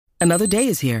Another day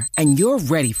is here, and you're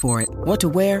ready for it. What to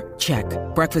wear? Check.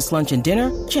 Breakfast, lunch, and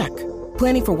dinner? Check.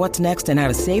 Planning for what's next and how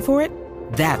to save for it?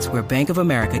 That's where Bank of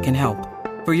America can help.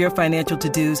 For your financial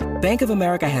to-dos, Bank of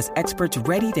America has experts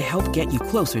ready to help get you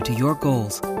closer to your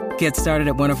goals. Get started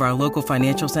at one of our local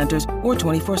financial centers or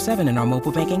 24/7 in our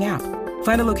mobile banking app.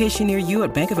 Find a location near you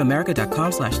at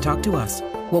bankofamerica.com/talktous.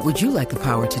 What would you like the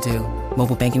power to do?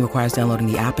 Mobile banking requires downloading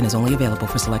the app and is only available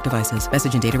for select devices.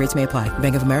 Message and data rates may apply.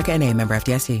 Bank of America N.A., member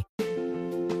FDIC.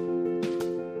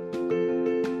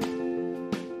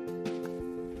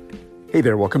 Hey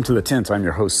there, welcome to The Tint. I'm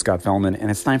your host, Scott Fellman,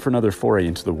 and it's time for another foray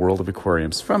into the world of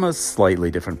aquariums from a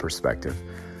slightly different perspective.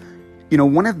 You know,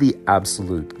 one of the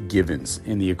absolute givens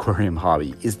in the aquarium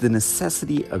hobby is the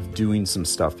necessity of doing some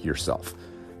stuff yourself,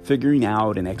 figuring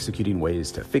out and executing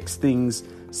ways to fix things,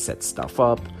 set stuff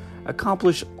up,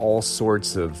 accomplish all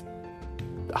sorts of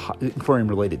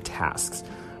aquarium-related tasks,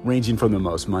 ranging from the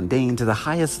most mundane to the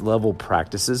highest level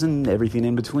practices and everything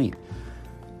in between.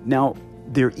 Now,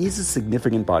 there is a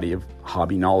significant body of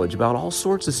hobby knowledge about all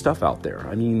sorts of stuff out there.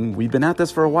 I mean, we've been at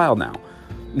this for a while now.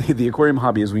 The aquarium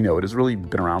hobby, as we know it, has really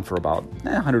been around for about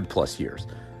 100 plus years.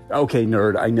 Okay,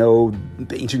 nerd, I know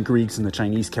the ancient Greeks and the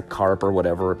Chinese kept carp or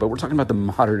whatever, but we're talking about the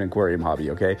modern aquarium hobby,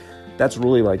 okay? That's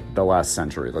really like the last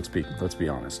century, let's be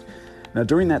honest. Now,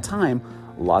 during that time,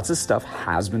 lots of stuff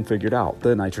has been figured out.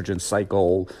 The nitrogen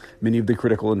cycle, many of the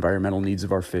critical environmental needs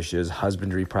of our fishes,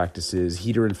 husbandry practices,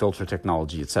 heater and filter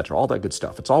technology, etc., all that good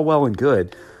stuff. It's all well and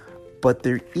good, but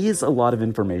there is a lot of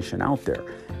information out there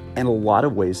and a lot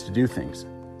of ways to do things.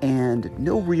 And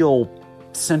no real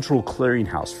central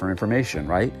clearinghouse for information,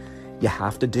 right? You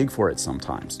have to dig for it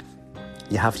sometimes.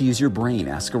 You have to use your brain,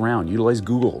 ask around, utilize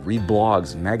Google, read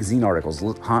blogs, magazine articles,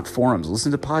 haunt forums,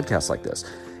 listen to podcasts like this.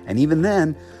 And even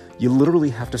then, you literally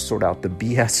have to sort out the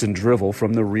BS and drivel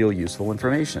from the real useful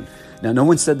information. Now, no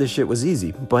one said this shit was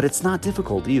easy, but it's not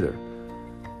difficult either.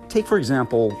 Take, for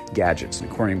example, gadgets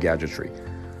and aquarium gadgetry.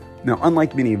 Now,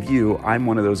 unlike many of you, I'm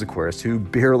one of those aquarists who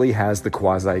barely has the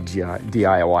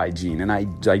quasi-DIY gene, and I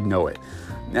know it.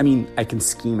 I mean, I can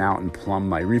scheme out and plumb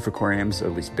my reef aquariums,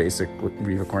 at least basic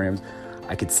reef aquariums.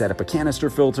 I could set up a canister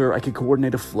filter. I could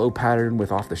coordinate a flow pattern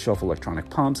with off-the-shelf electronic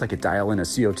pumps. I could dial in a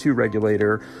CO2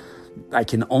 regulator. I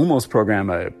can almost program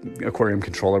an aquarium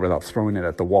controller without throwing it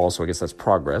at the wall, so I guess that's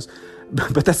progress.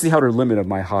 But that's the outer limit of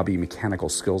my hobby mechanical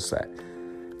skill set.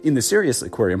 In the serious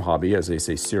aquarium hobby, as they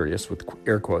say serious with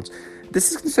air quotes, this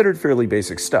is considered fairly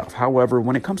basic stuff. However,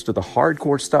 when it comes to the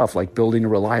hardcore stuff like building a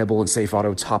reliable and safe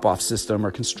auto top-off system or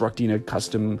constructing a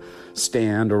custom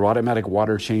stand or automatic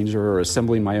water changer or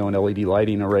assembling my own LED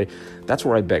lighting array, that's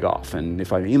where I beg off. And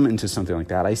if I am into something like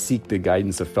that, I seek the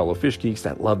guidance of fellow fish geeks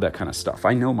that love that kind of stuff.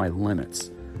 I know my limits.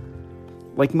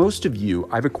 Like most of you,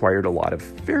 I've acquired a lot of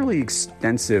fairly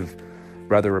extensive,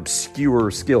 rather obscure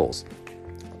skills.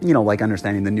 You know, like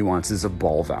understanding the nuances of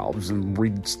ball valves and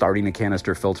restarting a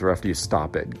canister filter after you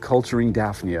stop it, culturing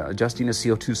Daphnia, adjusting a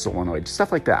CO2 solenoid,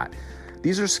 stuff like that.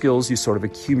 These are skills you sort of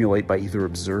accumulate by either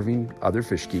observing other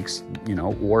fish geeks, you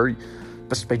know, or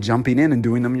just by jumping in and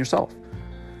doing them yourself.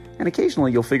 And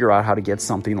occasionally you'll figure out how to get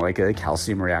something like a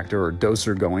calcium reactor or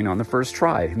doser going on the first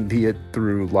try, be it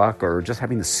through luck or just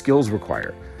having the skills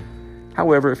required.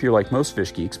 However, if you're like most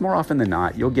fish geeks, more often than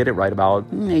not, you'll get it right about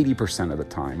 80% of the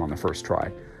time on the first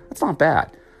try. That's not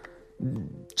bad.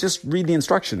 Just read the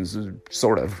instructions,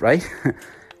 sort of, right?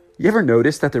 You ever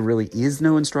notice that there really is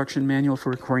no instruction manual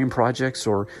for aquarium projects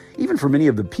or even for many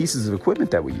of the pieces of equipment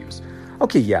that we use?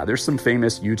 Okay, yeah, there's some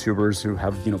famous YouTubers who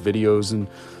have, videos and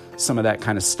some of that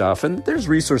kind of stuff, and there's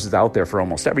resources out there for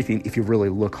almost everything if you really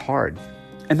look hard.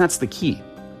 And that's the key.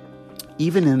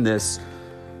 Even in this,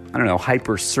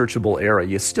 hyper-searchable era,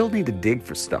 you still need to dig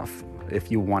for stuff if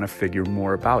you want to figure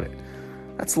more about it.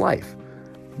 That's life.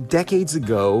 Decades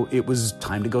ago, it was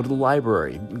time to go to the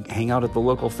library, hang out at the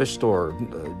local fish store,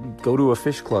 go to a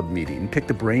fish club meeting, pick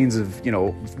the brains of,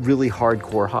 really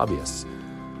hardcore hobbyists.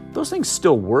 Those things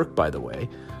still work, by the way.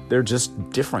 They're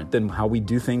just different than how we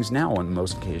do things now on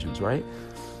most occasions, right?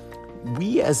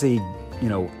 We as a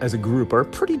group are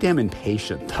pretty damn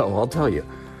impatient, though, I'll tell you.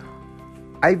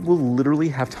 I will literally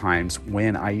have times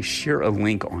when I share a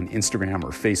link on Instagram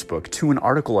or Facebook to an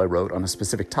article I wrote on a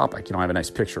specific topic. I have a nice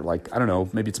picture,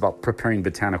 maybe it's about preparing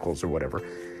botanicals or whatever.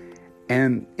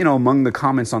 And, among the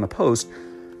comments on the post,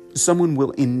 someone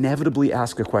will inevitably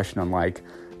ask a question on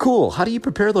cool, how do you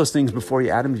prepare those things before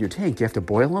you add them to your tank? Do you have to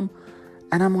boil them?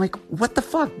 And I'm like, what the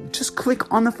fuck? Just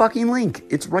click on the fucking link.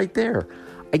 It's right there.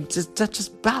 That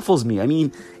just baffles me. I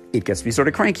mean, it gets me sort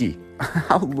of cranky.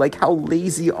 How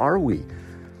lazy are we?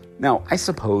 Now, I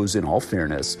suppose, in all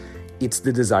fairness, It's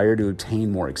the desire to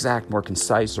obtain more exact, more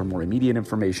concise, or more immediate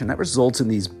information that results in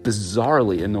these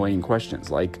bizarrely annoying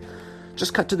questions like,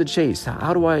 just cut to the chase.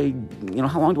 How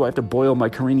long do I have to boil my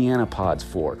Cariniana pods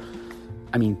for?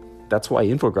 I mean, that's why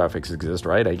infographics exist,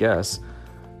 right? I guess.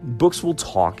 Books will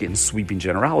talk in sweeping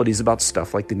generalities about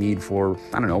stuff like the need for,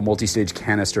 multi-stage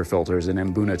canister filters in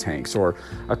Mbuna tanks, or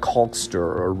a caulk stir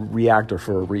or reactor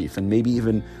for a reef, and maybe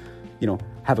even,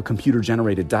 have a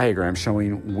computer-generated diagram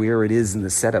showing where it is in the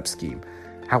setup scheme.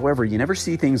 However, you never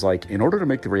see things like, in order to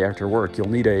make the reactor work, you'll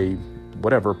need a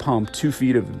pump, 2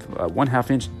 feet of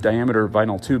 1/2 inch diameter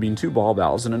vinyl tubing, 2 ball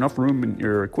valves, and enough room in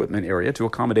your equipment area to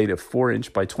accommodate a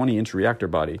 4-inch by 20-inch reactor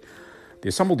body. The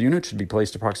assembled unit should be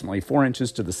placed approximately 4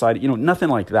 inches to the side. Nothing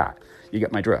like that. You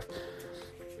get my drift.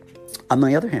 On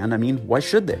the other hand, why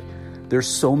should they? There's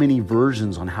so many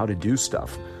versions on how to do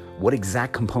stuff, what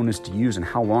exact components to use, and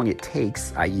how long it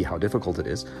takes, i.e. how difficult it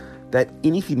is, that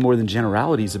anything more than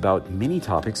generalities about many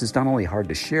topics is not only hard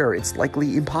to share, it's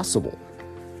likely impossible.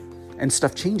 And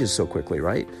stuff changes so quickly,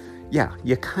 right? Yeah,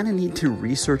 you kind of need to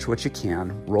research what you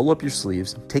can, roll up your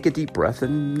sleeves, take a deep breath,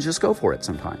 and just go for it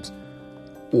sometimes.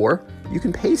 Or you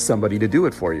can pay somebody to do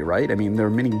it for you, right? There are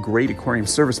many great aquarium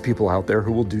service people out there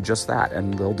who will do just that,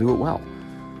 and they'll do it well.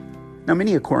 Now,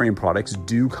 many aquarium products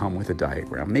do come with a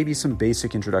diagram, maybe some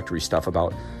basic introductory stuff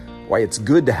about why it's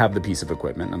good to have the piece of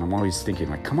equipment. And I'm always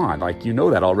thinking, come on, you know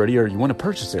that already, or you want to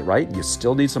purchase it, right? You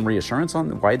still need some reassurance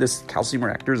on why this calcium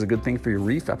reactor is a good thing for your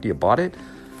reef after you bought it.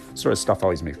 Sort of stuff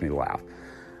always makes me laugh.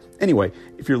 Anyway,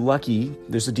 if you're lucky,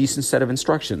 there's a decent set of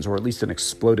instructions, or at least an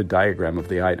exploded diagram of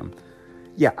the item.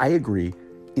 Yeah, I agree.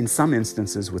 In some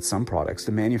instances with some products,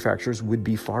 the manufacturers would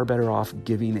be far better off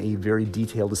giving a very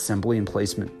detailed assembly and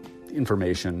placement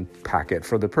information packet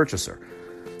for the purchaser.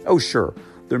 Oh, sure,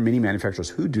 there are many manufacturers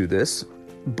who do this,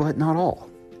 but not all.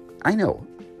 I know.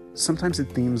 Sometimes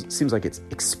it seems like it's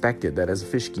expected that as a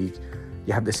fish geek,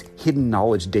 you have this hidden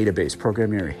knowledge database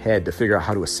programmed in your head to figure out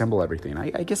how to assemble everything.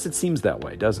 I guess it seems that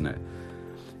way, doesn't it?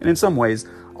 And in some ways,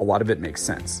 a lot of it makes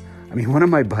sense. One of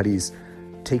my buddies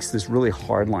takes this really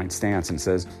hardline stance and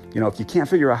says, if you can't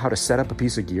figure out how to set up a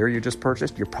piece of gear you just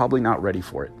purchased, you're probably not ready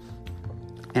for it.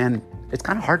 And it's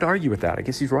kind of hard to argue with that. I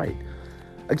guess he's right.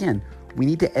 Again, we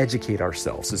need to educate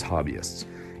ourselves as hobbyists.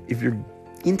 If you're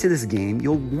into this game,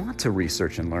 you'll want to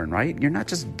research and learn, right? You're not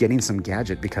just getting some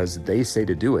gadget because they say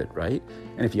to do it, right?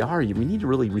 And if you are, we need to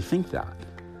really rethink that.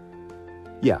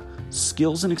 Yeah,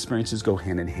 skills and experiences go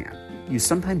hand in hand. You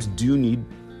sometimes do need,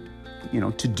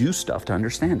 to do stuff to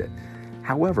understand it.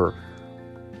 However,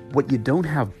 what you don't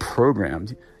have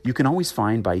programmed, you can always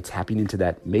find by tapping into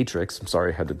that matrix, I'm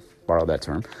sorry I had to borrow that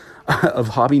term, of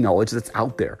hobby knowledge that's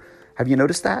out there. Have you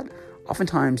noticed that?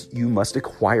 Oftentimes, you must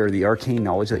acquire the arcane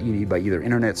knowledge that you need by either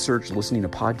internet search, listening to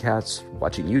podcasts,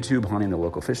 watching YouTube, haunting the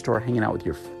local fish store, hanging out with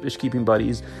your fish keeping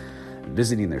buddies,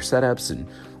 visiting their setups, and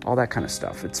all that kind of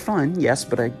stuff. It's fun, yes,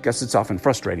 but I guess it's often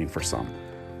frustrating for some.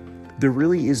 There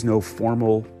really is no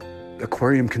formal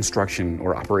aquarium construction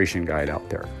or operation guide out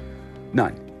there.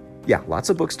 None. Yeah, lots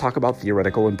of books talk about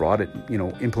theoretical and broad,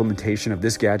 implementation of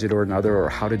this gadget or another, or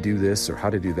how to do this or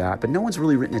how to do that, but no one's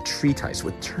really written a treatise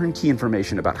with turnkey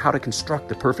information about how to construct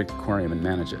the perfect aquarium and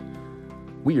manage it.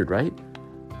 Weird, right?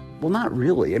 Well, not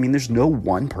really. There's no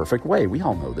one perfect way. We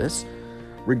all know this,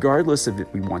 regardless of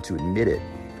if we want to admit it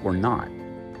or not.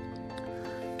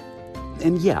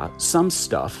 And yeah, some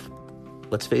stuff,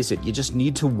 let's face it, you just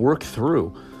need to work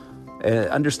through,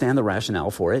 understand the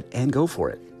rationale for it, and go for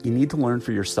it. You need to learn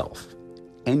for yourself.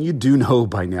 And you do know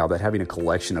by now that having a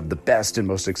collection of the best and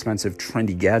most expensive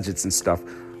trendy gadgets and stuff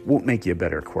won't make you a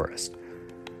better aquarist.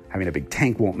 Having a big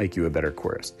tank won't make you a better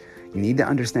aquarist. You need to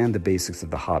understand the basics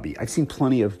of the hobby. I've seen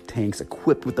plenty of tanks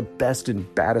equipped with the best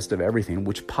and baddest of everything,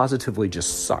 which positively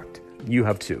just sucked. You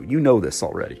have too. You know this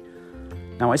already.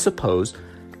 Now, I suppose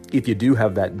if you do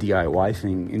have that DIY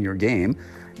thing in your game,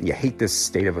 you hate this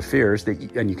state of affairs,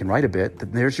 and you can write a bit,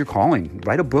 then there's your calling.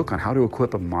 Write a book on how to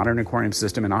equip a modern aquarium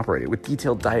system and operate it with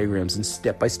detailed diagrams and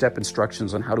step-by-step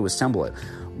instructions on how to assemble it.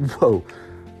 Whoa,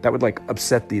 that would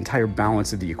upset the entire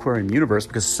balance of the aquarium universe,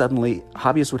 because suddenly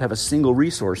hobbyists would have a single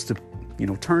resource to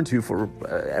turn to for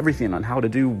everything on how to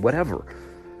do whatever.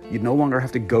 You'd no longer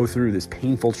have to go through this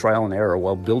painful trial and error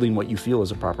while building what you feel is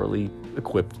a properly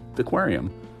equipped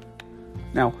aquarium.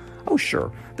 Now, oh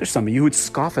sure, there's some of you who would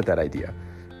scoff at that idea,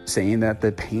 saying that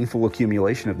the painful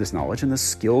accumulation of this knowledge and the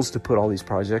skills to put all these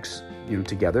projects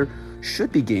together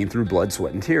should be gained through blood,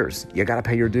 sweat, and tears. You got to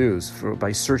pay your dues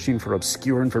by searching for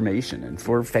obscure information and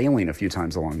for failing a few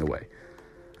times along the way.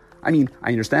 I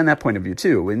understand that point of view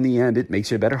too. In the end, it makes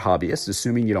you a better hobbyist,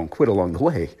 assuming you don't quit along the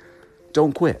way.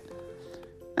 Don't quit.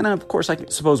 And of course, I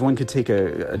suppose one could take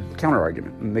a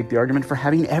counter-argument and make the argument for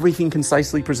having everything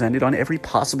concisely presented on every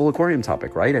possible aquarium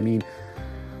topic, right? I mean,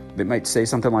 they might say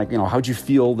something like, how'd you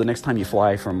feel the next time you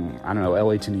fly from,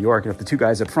 LA to New York? And if the two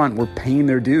guys up front were paying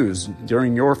their dues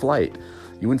during your flight,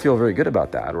 you wouldn't feel very good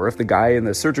about that. Or if the guy in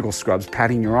the surgical scrubs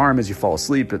patting your arm as you fall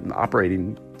asleep at an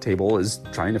operating table is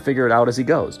trying to figure it out as he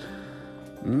goes.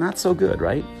 Not so good,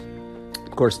 right?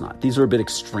 Of course not. These are a bit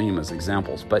extreme as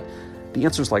examples, but the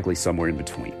answer is likely somewhere in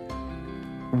between.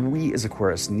 We as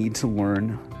aquarists need to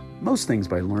learn most things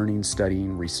by learning,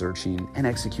 studying, researching, and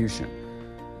execution.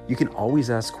 You can always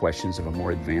ask questions of a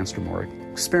more advanced or more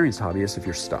experienced hobbyist if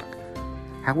you're stuck.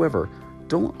 However,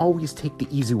 don't always take the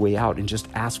easy way out and just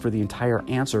ask for the entire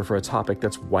answer for a topic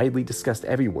that's widely discussed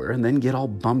everywhere and then get all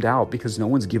bummed out because no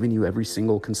one's giving you every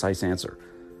single concise answer.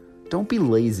 Don't be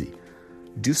lazy.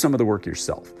 Do some of the work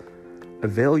yourself.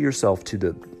 Avail yourself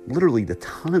to literally the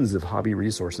tons of hobby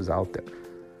resources out there.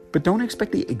 But don't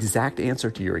expect the exact answer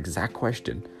to your exact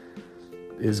question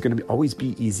is going to always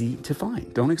be easy to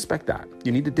find. Don't expect that.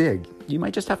 You need to dig. You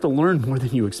might just have to learn more than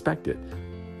you expected.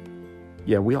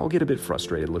 Yeah, we all get a bit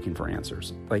frustrated looking for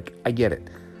answers. I get it.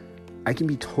 I can't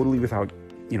be totally without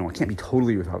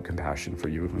compassion for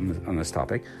you on this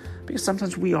topic, because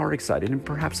sometimes we are excited and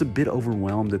perhaps a bit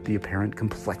overwhelmed at the apparent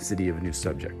complexity of a new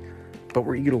subject. But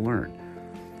we're eager to learn.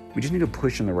 We just need to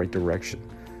push in the right direction.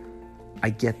 I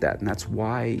get that, and that's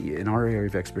why in our area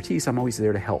of expertise, I'm always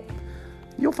there to help.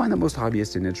 You'll find that most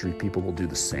hobbyists and industry people will do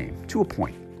the same, to a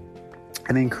point.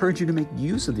 And I encourage you to make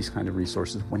use of these kind of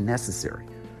resources when necessary.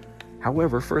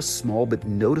 However, for a small but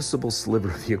noticeable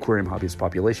sliver of the aquarium hobbyist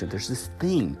population, there's this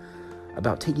thing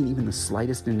about taking even the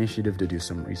slightest initiative to do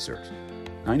some research.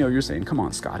 I know you're saying, come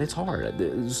on, Scott, it's hard.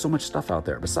 There's so much stuff out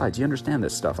there. Besides, you understand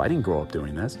this stuff. I didn't grow up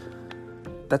doing this.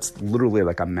 That's literally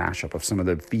like a mashup of some of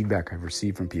the feedback I've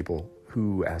received from people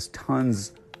who asked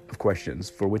tons of questions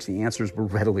for which the answers were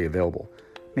readily available.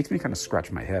 Makes me kind of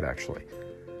scratch my head, actually.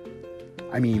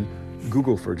 I mean,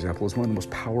 Google, for example, is one of the most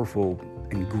powerful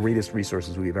and greatest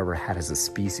resources we've ever had as a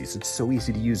species. It's so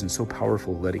easy to use and so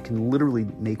powerful that it can literally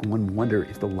make one wonder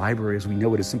if the library as we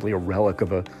know it is simply a relic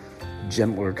of a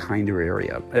gentler, kinder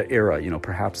era,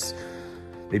 perhaps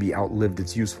maybe outlived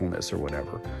its usefulness or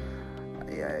whatever.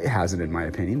 It hasn't, in my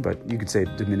opinion, but you could say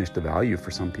it diminished the value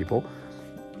for some people.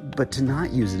 But to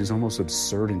not use it is almost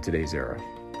absurd in today's era.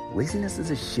 Laziness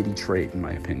is a shitty trait, in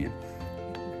my opinion.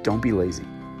 Don't be lazy.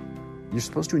 You're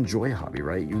supposed to enjoy a hobby,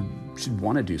 right? You should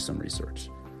want to do some research.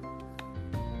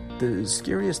 The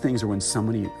scariest things are when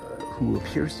somebody who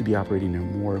appears to be operating in a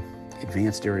more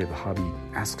advanced area of the hobby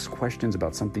asks questions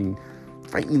about something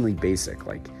frighteningly basic,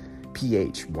 like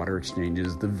pH, water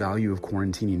exchanges, the value of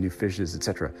quarantining new fishes,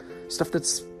 etc. Stuff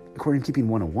that's aquarium keeping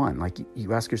 101. Like,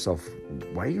 you ask yourself,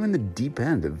 why are you in the deep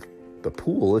end of the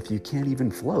pool if you can't even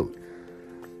float?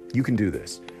 You can do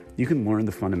this. You can learn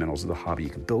the fundamentals of the hobby. You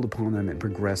can build upon them and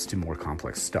progress to more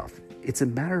complex stuff. It's a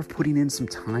matter of putting in some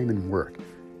time and work.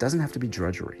 It doesn't have to be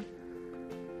drudgery.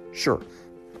 Sure,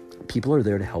 people are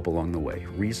there to help along the way.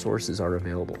 Resources are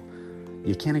available.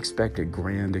 You can't expect a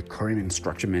grand aquarium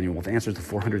instruction manual with answers to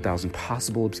 400,000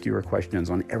 possible obscure questions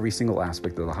on every single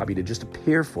aspect of the hobby to just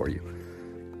appear for you.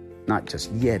 Not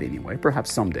just yet anyway,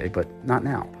 perhaps someday, but not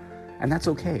now. And that's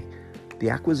okay. The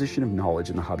acquisition of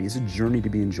knowledge in the hobby is a journey to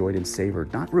be enjoyed and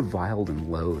savored, not reviled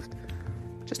and loathed.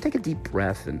 Just take a deep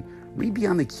breath and read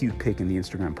beyond the cute pic in the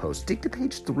Instagram post. Dig to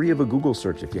page 3 of a Google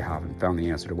search if you haven't found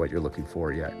the answer to what you're looking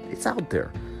for yet. It's out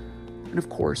there. And of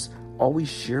course, always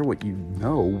share what you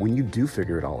know when you do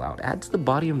figure it all out. Add to the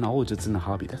body of knowledge that's in the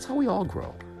hobby. That's how we all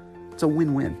grow. It's a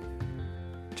win-win.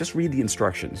 Just read the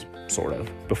instructions, sort of,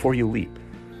 before you leap.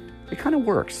 It kind of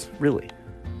works, really.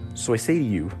 So I say to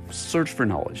you, search for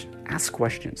knowledge, ask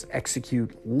questions,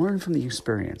 execute, learn from the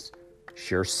experience,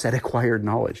 share said acquired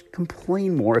knowledge,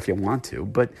 complain more if you want to,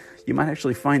 but you might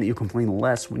actually find that you complain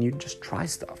less when you just try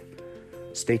stuff.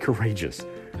 Stay courageous,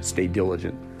 stay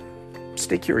diligent,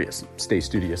 stay curious, stay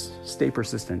studious, stay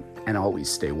persistent, and always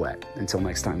stay wet. Until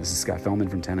next time, this is Scott Fellman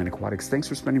from Tannin Aquatics. Thanks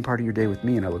for spending part of your day with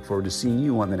me, and I look forward to seeing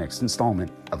you on the next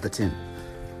installment of The Tin.